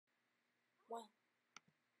Well,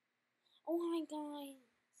 oh hi guys,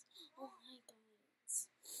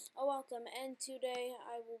 welcome, and today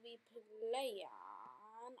I will be playing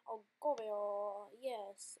Agorio.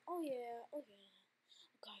 Yes, oh yeah, Agorio,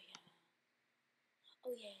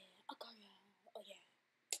 oh yeah, Agorio, oh yeah.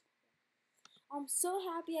 I'm so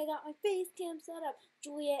happy I got my face cam set up.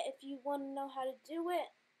 Julia, if you want to know how to do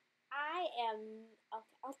it,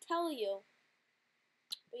 I'll tell you,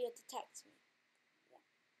 but you have to text me. Yeah.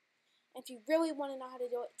 If you really want to know how to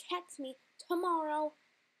do it, text me tomorrow,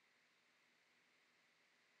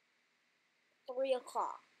 3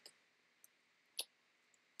 o'clock.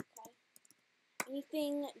 Okay?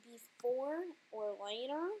 Anything before or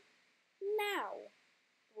later? Now.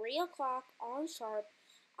 3 o'clock on sharp.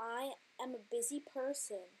 I am a busy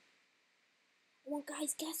person. Well,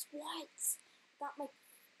 guys, guess what? Got my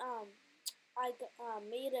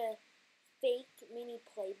made a fake mini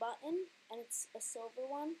play button, and it's a silver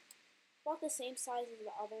one, about the same size as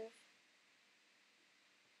the other.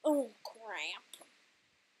 Oh crap!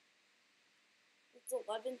 It's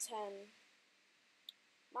 11:10.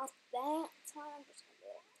 Not that time. I'm just gonna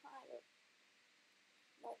get tired.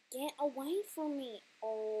 No, get away from me!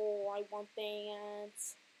 Oh, I want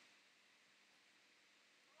that.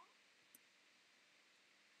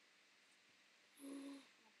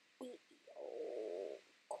 Oh,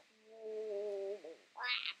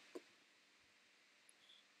 crap.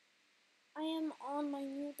 I am on my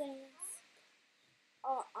new dance.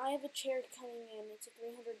 I have a chair coming in. It's a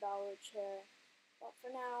 $300 chair. But for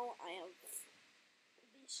now, I have this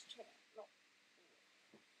chair. No,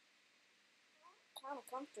 kind of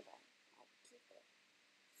comfortable. I'll keep it.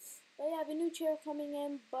 But I have a new chair coming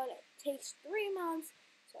in, but it takes 3 months,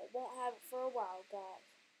 so I won't have it for a while, guys.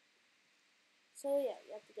 So yeah,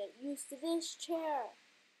 you have to get used to this chair.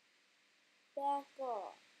 Back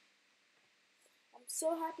off. I'm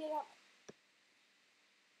so happy I got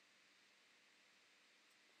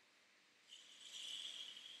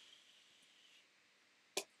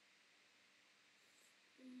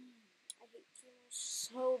I hate tumors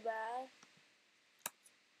so bad.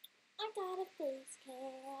 I got a face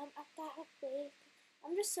cam. I got a face cam.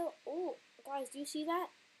 I'm just so. Oh, guys, do you see that?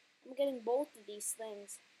 I'm getting both of these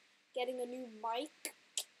things. Getting a new mic.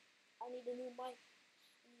 I need a new mic.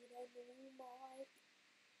 I need a new mic.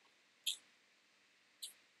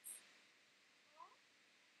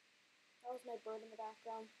 That was my bird in the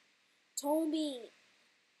background. Toby.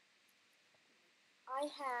 I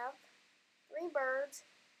have 3 birds.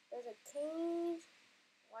 There's a cage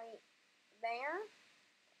right there.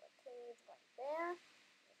 There's a cage right there.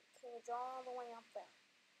 There's a cage all the way up there.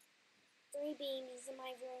 3 babies in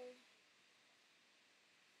my room.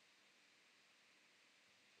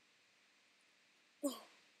 Oh,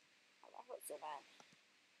 that hurt so bad.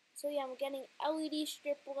 So yeah, I'm getting LED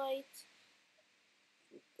strip lights.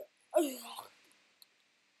 That's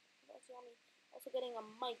yummy. Also getting a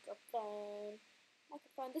microphone.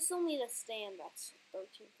 This is only the stand that's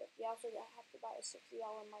 $13.50. I also have to buy a $60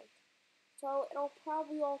 mic. So it'll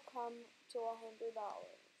probably all come to $100.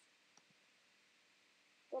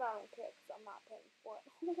 But I don't care because I'm not paying for it.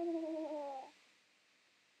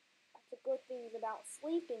 That's the good things about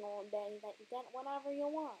sleeping all day, that you get whatever you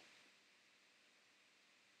want.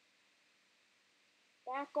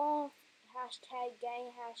 Back off. Hashtag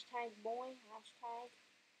gay, hashtag boy, hashtag.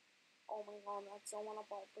 Oh my god, that's so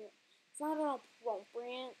inappropriate. It's not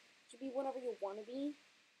inappropriate. It should be whatever you want to be.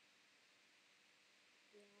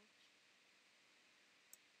 Yeah.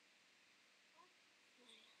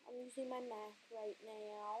 I'm using my Mac right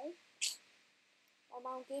now. My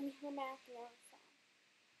mom gave me her Mac now, so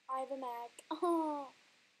I have a Mac. Oh.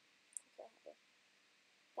 Okay.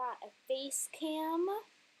 Got a face cam.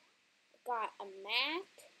 Got a Mac.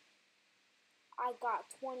 I got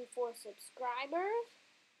 24 subscribers.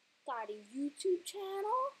 Got a YouTube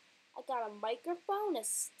channel. I got a microphone, a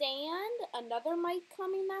stand, another mic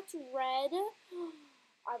coming that's red.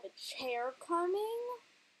 I have a chair coming.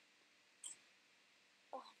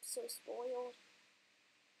 Oh, I'm so spoiled.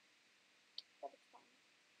 But it's fun.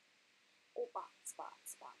 Oh, bots.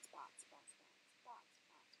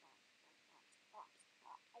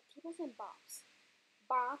 I keep on saying bots.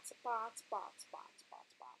 Bots.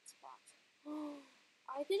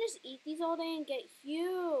 I could just eat these all day and get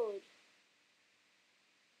huge.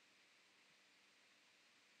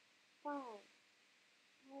 5,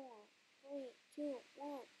 4, 3, 2,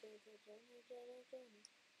 1.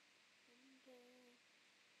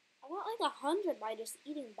 I got like 100 by just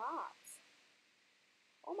eating bots.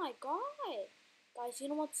 Oh my god. Guys, you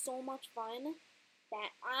know what's so much fun?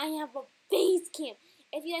 That I have a face cam.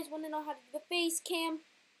 If you guys want to know how to do the face cam,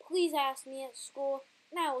 please ask me at school.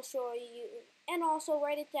 and I will show you, and also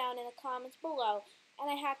write it down in the comments below, and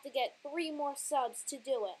I have to get 3 more subs to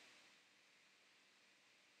do it.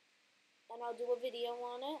 And I'll do a video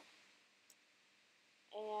on it.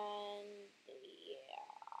 And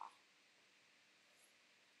yeah.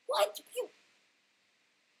 What? You?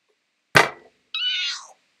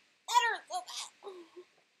 Ow! That hurt so bad.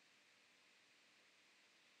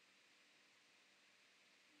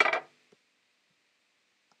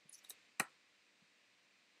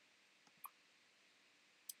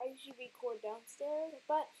 I usually record downstairs,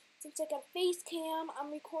 but since I got a face cam,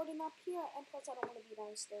 I'm recording up here, and plus I don't want to be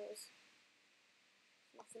downstairs.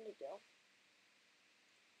 Nothing to do.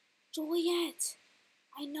 Juliet,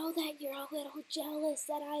 I know that you're a little jealous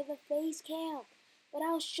that I have a face cam, but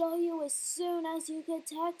I'll show you as soon as you can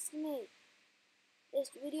text me. This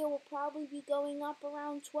video will probably be going up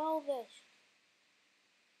around 12-ish.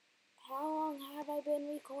 How long have I been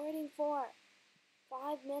recording for?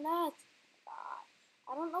 5 minutes? God.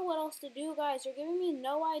 I don't know what else to do, guys. You're giving me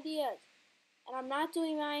no ideas. And I'm not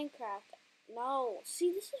doing Minecraft. No.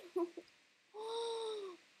 See, this is...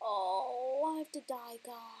 Oh, I have to die,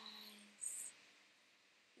 guys.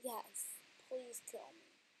 Yes. Please kill me.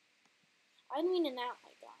 I didn't mean to not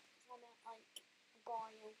like that. I meant like a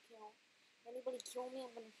Gario kill. If anybody kill me,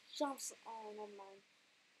 I'm gonna jump some... Oh, never mind.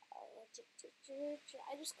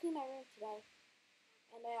 I just cleaned my room today.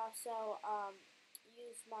 And I also,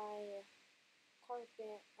 used my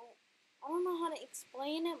carpet. I don't know how to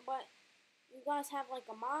explain it, but you guys have like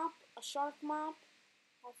a mop, a Shark mop.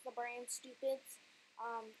 That's the brand, Stupids.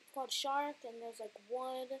 It's called Shark, and there's like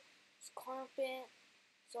wood, there's carpet.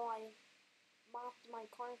 So I mopped my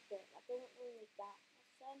carpet. That doesn't really make that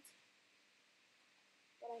much sense.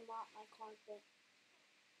 But I mopped my carpet.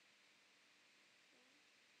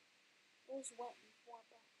 It was wet before,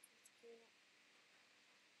 but let's clean it.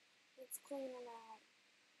 It's cleaner now.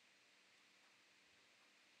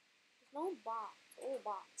 There's no box. Oh,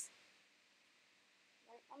 box.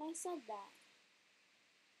 Right when I said that.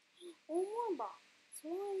 One more box.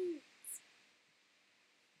 One.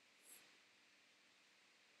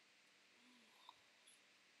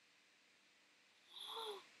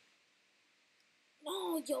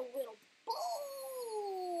 No, you little bull.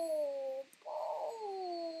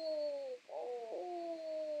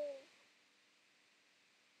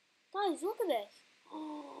 Guys, look at this.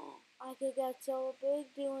 Oh, I could get so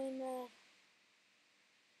big doing this.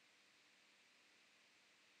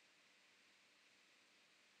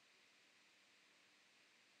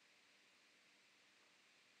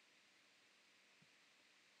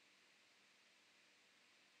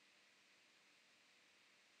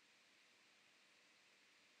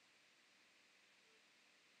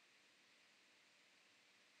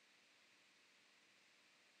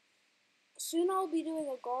 Soon I'll be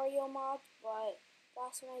doing a Gario mod, but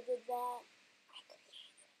last when I did that, I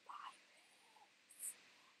created a virus.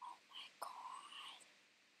 Oh my god.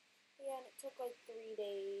 Yeah, and it took like 3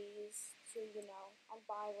 days to,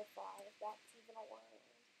 unvirify, if that's even a word.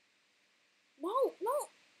 No,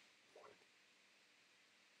 no!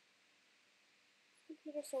 This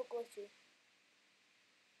computer's so glitchy.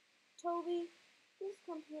 Toby, this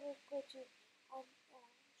computer's glitchy.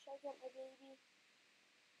 Should I get my baby?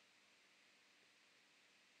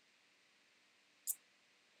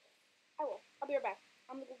 I will. I'll be right back.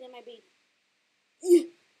 I'm gonna go get my baby. That's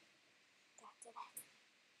it.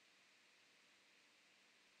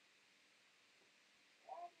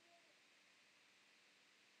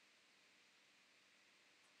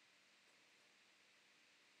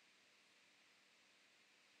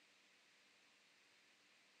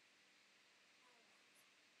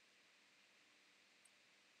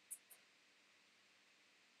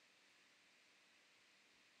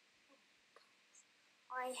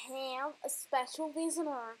 I have a special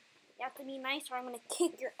visitor. You have to be nice or I'm gonna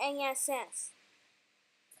kick your ass. Because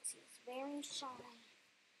he's very shy.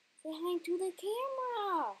 Say hi to the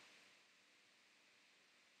camera.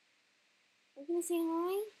 Are you gonna say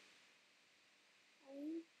hi? Are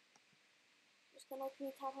you just gonna let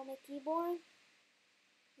me tap on my keyboard?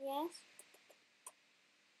 Yes?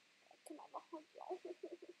 Can I have a hug, y'all?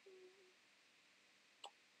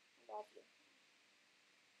 I love you.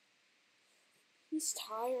 He's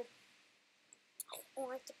tired. I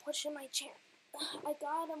have to push in my chair. I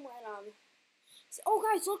got him when oh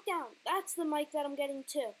guys, look down. That's the mic that I'm getting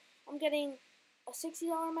too. I'm getting a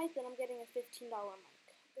 $60 mic, then I'm getting a $15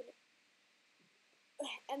 mic.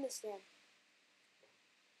 And the stand.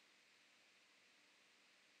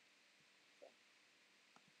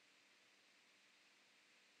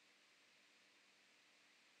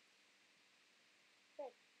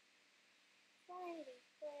 Freddy,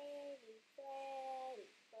 Freddy, Freddy.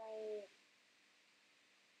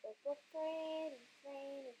 little Freddy.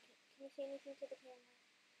 Can you say anything to the camera?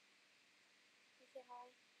 Can you say hi?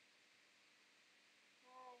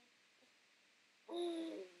 Hi.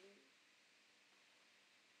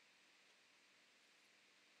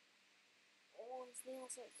 Oh, his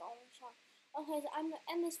nails are all sharp. Okay, so I'm gonna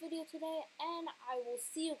end this video today, and I will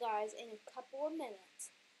see you guys in a couple of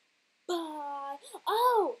minutes. Bye.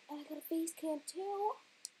 Oh, and I got a face cam too.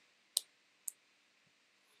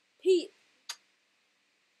 Pete.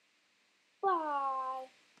 Bye.